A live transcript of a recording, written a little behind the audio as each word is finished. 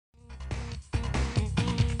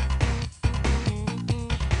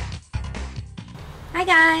Hi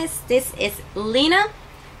guys, this is Lena.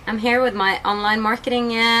 I'm here with my online marketing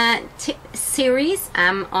tip series.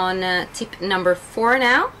 I'm on tip number 4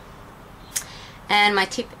 now. And my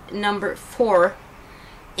tip number 4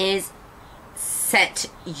 is set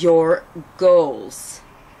your goals.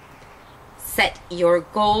 Set your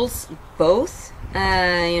goals, both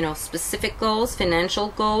specific goals, financial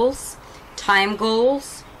goals, time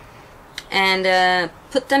goals, and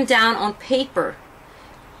put them down on paper.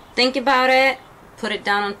 Think about it, put it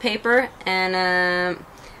down on paper, and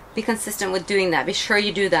be consistent with doing that. Be sure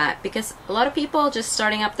you do that, because a lot of people just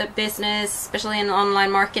starting up their business, especially in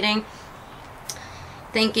online marketing,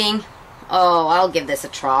 thinking, oh, I'll give this a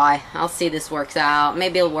try, I'll see if this works out,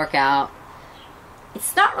 maybe it'll work out.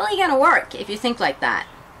 It's not really gonna work if you think like that,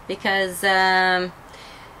 because for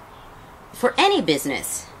any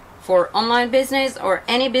business, for online business or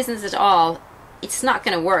any business at all, it's not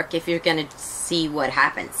gonna work if you're gonna see what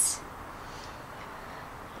happens.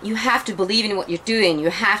 You have to believe in what you're doing. You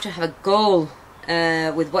have to have a goal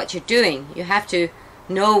with what you're doing. You have to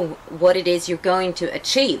know what it is you're going to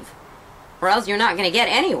achieve, or else you're not going to get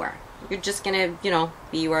anywhere. You're just going to,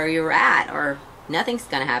 be where you're at, or nothing's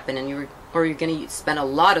going to happen, and you're going to spend a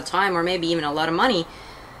lot of time, or maybe even a lot of money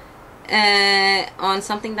on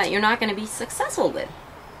something that you're not going to be successful with,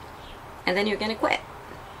 and then you're going to quit,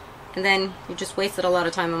 and then you just wasted a lot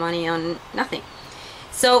of time and money on nothing.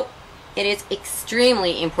 So it is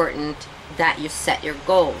extremely important that you set your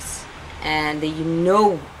goals, and that you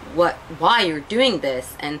know why you're doing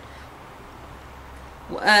this, and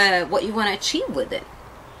what you want to achieve with it.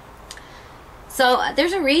 So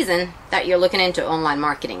there's a reason that you're looking into online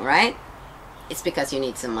marketing, right? It's because you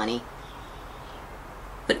need some money.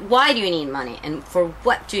 But why do you need money, and for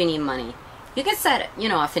what do you need money? You can set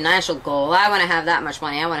a financial goal. I want to have that much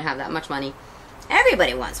money, I want to have that much money.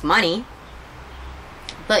 Everybody wants money.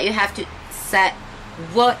 But you have to set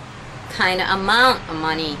what kind of amount of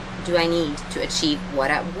money do I need to achieve what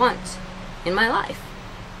I want in my life.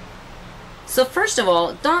 So first of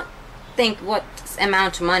all, don't think what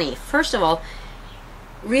amount of money. First of all,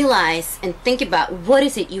 realize and think about what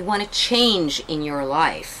is it you want to change in your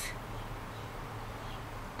life.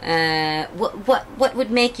 What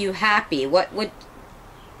would make you happy? What would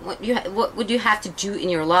you have to do in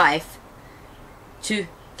your life to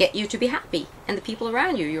get you to be happy, and the people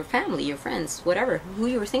around you, your family, your friends, whatever, who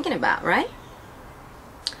you were thinking about, right?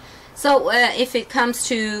 So if it comes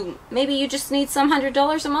to maybe you just need some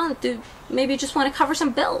 $100 a month, maybe you just want to cover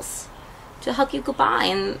some bills to help you go by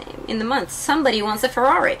in the month. Somebody wants a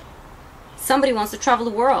Ferrari, somebody wants to travel the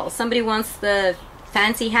world, somebody wants the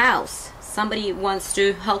fancy house, somebody wants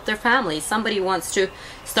to help their family, somebody wants to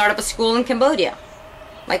start up a school in Cambodia,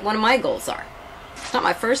 like one of my goals are. It's not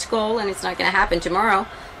my first goal, and it's not going to happen tomorrow,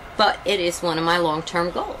 but it is one of my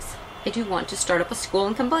long-term goals. I do want to start up a school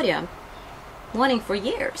in Cambodia. Wanting for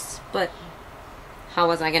years, but how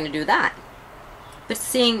was I going to do that? But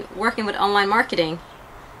working with online marketing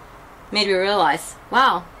made me realize,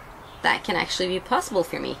 wow, that can actually be possible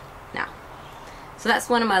for me now. So that's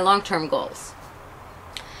one of my long-term goals.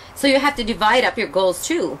 So you have to divide up your goals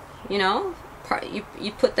too. You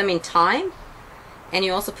put them in time, and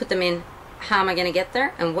you also put them in how am I going to get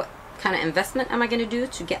there, and what kind of investment am I going to do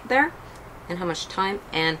to get there, and how much time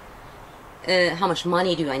and how much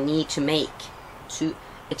money do I need to make to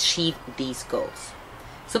achieve these goals.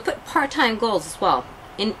 So put part-time goals as well.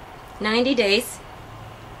 In 90 days,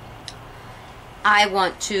 I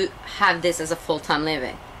want to have this as a full-time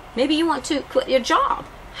living. Maybe you want to quit your job.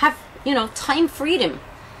 Have, time freedom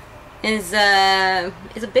is a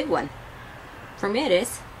big one. For me it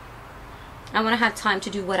is. I want to have time to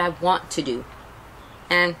do what I want to do.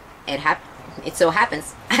 And it so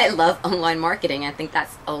happens I love online marketing. I think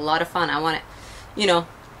that's a lot of fun. I want to,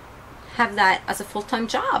 have that as a full-time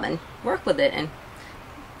job and work with it. And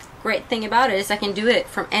great thing about it is I can do it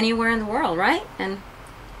from anywhere in the world, right? And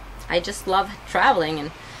I just love traveling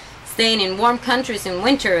and staying in warm countries in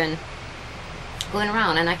winter and going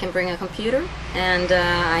around. And I can bring a computer, and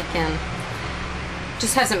I can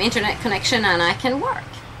just have some internet connection, and I can work,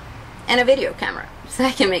 and a video camera, so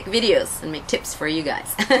I can make videos and make tips for you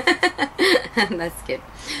guys. That's good.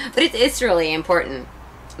 But it is really important.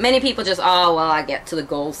 Many people just, oh, well, I get to the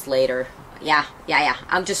goals later. Yeah.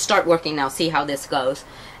 I'll just start working now, see how this goes.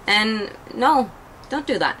 And no, don't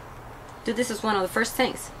do that. Do this as one of the first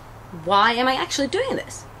things. Why am I actually doing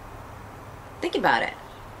this? Think about it.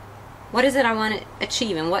 What is it I want to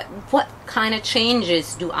achieve, and what kind of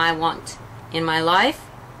changes do I want in my life?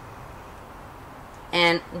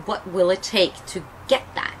 And what will it take to get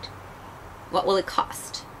that? What will it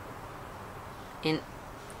cost? And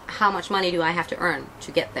how much money do I have to earn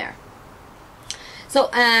to get there? So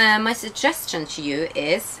my suggestion to you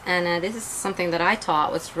is, and this is something that I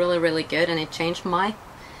thought was really, really good, and it changed my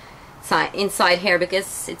inside here,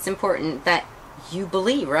 because it's important that you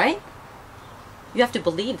believe, right? You have to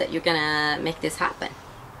believe that you're gonna make this happen.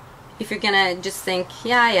 If you're gonna just think,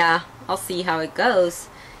 yeah, I'll see how it goes,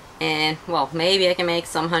 and well, maybe I can make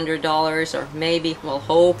some $100, or maybe, well,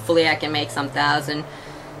 hopefully I can make some thousand.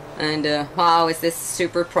 And wow, is this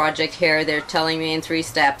super project here, they're telling me in 3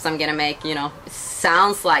 steps I'm gonna make, you know, it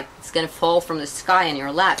sounds like it's gonna fall from the sky in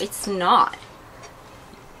your lap. It's not.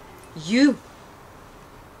 You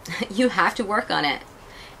have to work on it.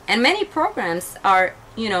 And many programs are,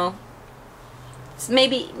 you know, it's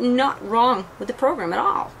maybe not wrong with the program at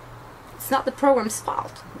all. It's not the program's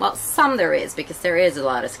fault. Well, some there is, because there is a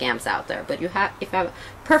lot of scams out there, but if you have a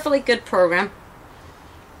perfectly good program,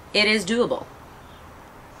 it is doable.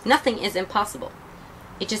 Nothing is impossible.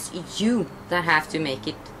 It's just you that have to make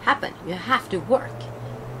it happen. You have to work.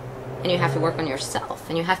 And you have to work on yourself,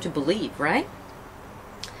 and you have to believe, right?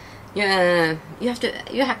 You have to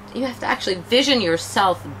actually vision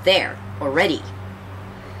yourself there already.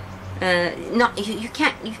 You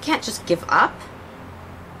can't just give up.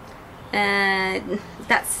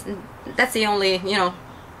 That's the only, you know,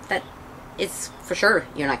 that is for sure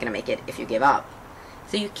you're not gonna make it if you give up.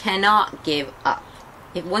 So you cannot give up.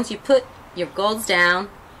 Once you put your goals down,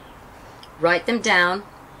 write them down,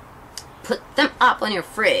 put them up on your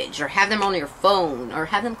fridge, or have them on your phone, or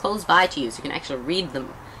have them close by to you so you can actually read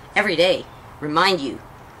them every day. Remind you,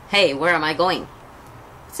 hey, where am I going?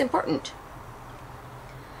 It's important.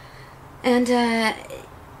 And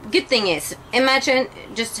good thing is, imagine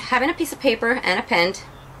just having a piece of paper and a pen,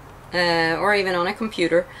 or even on a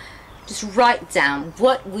computer. Just write down,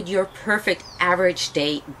 what would your perfect average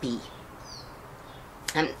day be?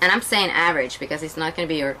 And I'm saying average because it's not going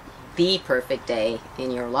to be the perfect day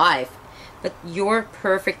in your life, but your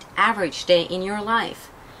perfect average day in your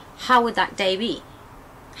life. How would that day be?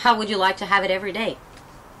 How would you like to have it every day?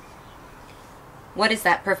 What is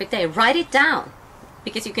that perfect day? Write it down,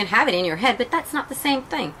 because you can have it in your head, but that's not the same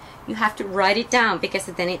thing. You have to write it down, because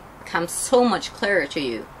then it becomes so much clearer to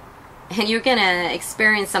you, and you're gonna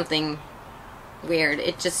experience something weird.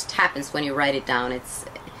 It just happens when you write it down. It's,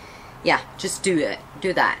 yeah, just do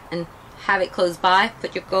that, and have it close by.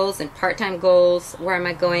 Put your goals and part-time goals. Where am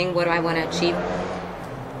I going? What do I want to achieve?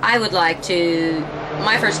 I would like to,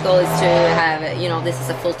 my first goal is to have, you know, this is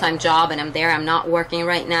a full-time job, and I'm there. I'm not working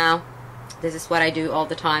right now. This is what I do all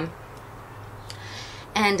the time.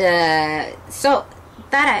 And so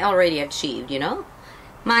that I already achieved, you know.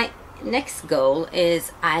 My next goal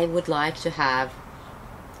is I would like to have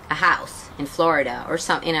a house in Florida, or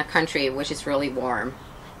in a country which is really warm,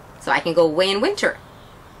 so I can go away in winter.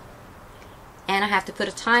 And I have to put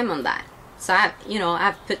a time on that. So I've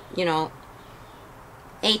put,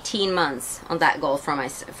 18 months on that goal from I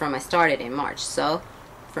started in March. So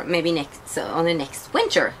on the next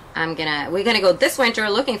winter, we're gonna go this winter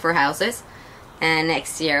looking for houses, and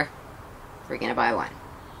next year we're gonna buy one.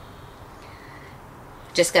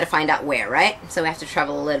 Just gotta find out where, right? So we have to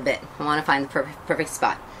travel a little bit. I want to find the perfect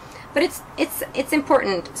spot. But it's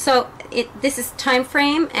important. So this is time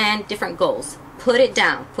frame and different goals. Put it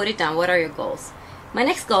down. Put it down. What are your goals? My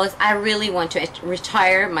next goal is I really want to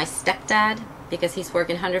retire my stepdad, because he's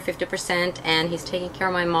working 150% and he's taking care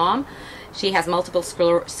of my mom. She has multiple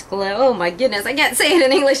oh my goodness, I can't say it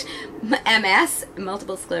in English. MS,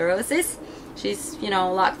 multiple sclerosis. She's,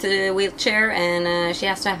 locked to the wheelchair, and she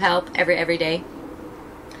has to have help every day.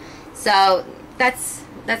 So that's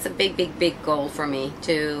a big goal for me,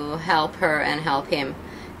 to help her and help him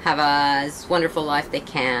have a wonderful life they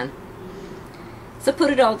can. So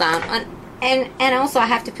put it all down, and also I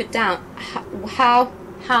have to put down how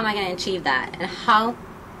am I going to achieve that, and how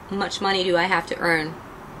much money do I have to earn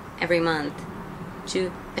every month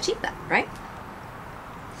to achieve that, right?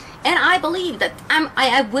 And I believe that I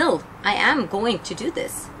am going to do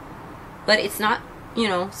this, but it's not,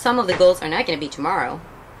 some of the goals are not going to be tomorrow,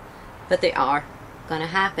 but they are going to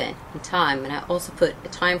happen in time, and I also put a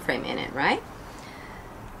time frame in it, right?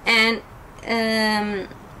 And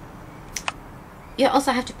you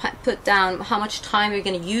also have to put down how much time you're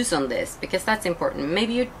going to use on this, because that's important.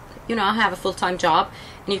 Maybe you have a full-time job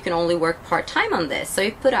and you can only work part-time on this, so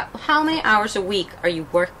you put up how many hours a week are you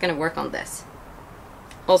going to work on this.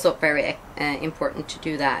 Also very important to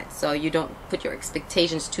do that, so you don't put your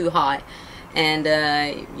expectations too high and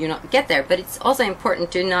you not get there. But it's also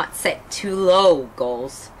important to not set too low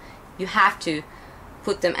goals. You have to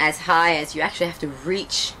put them as high as you actually have to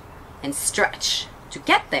reach and stretch to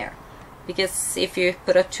get there. Because if you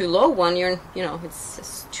put a too low one,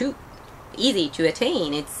 it's too easy to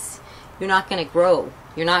attain. you're not going to grow.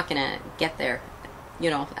 You're not going to get there, you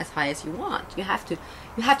know, as high as you want. You have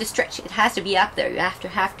to stretch. It has to be up there. You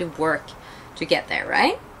have to work to get there,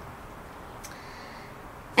 right?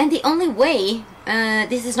 And the only way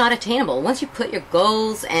this is not attainable, once you put your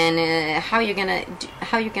goals and how you're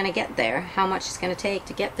gonna get there, how much it's gonna take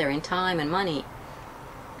to get there in time and money,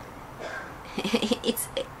 it's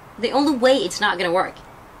the only way it's not gonna work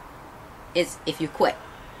is if you quit,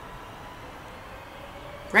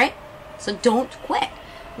 right? So don't quit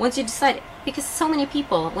once you decide it, because so many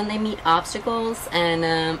people, when they meet obstacles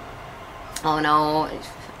and oh no,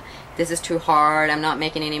 this is too hard, I'm not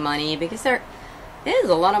making any money, because there is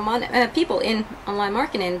a lot of money, people in online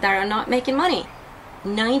marketing that are not making money.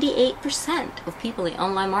 98% of people in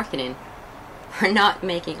online marketing are not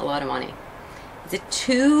making a lot of money. It's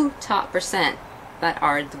the top 2% that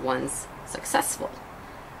are the ones successful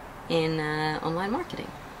in online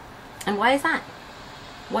marketing. And why is that?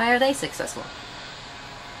 Why are they successful?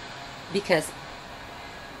 Because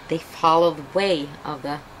they follow the way of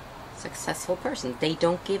the successful person. They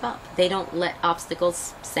don't give up. They don't let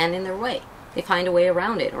obstacles stand in their way. They find a way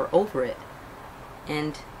around it or over it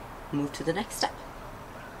and move to the next step.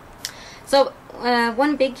 So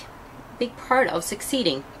one big part of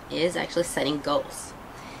succeeding is actually setting goals.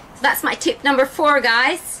 So that's my tip number 4,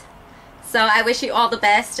 guys. So I wish you all the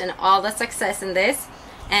best and all the success in this.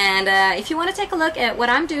 And if you want to take a look at what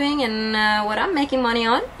I'm doing and what I'm making money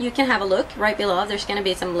on, you can have a look right below. There's going to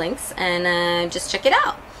be some links, and just check it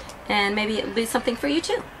out. And maybe it'll be something for you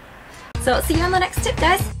too. So see you on the next tip,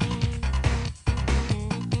 guys.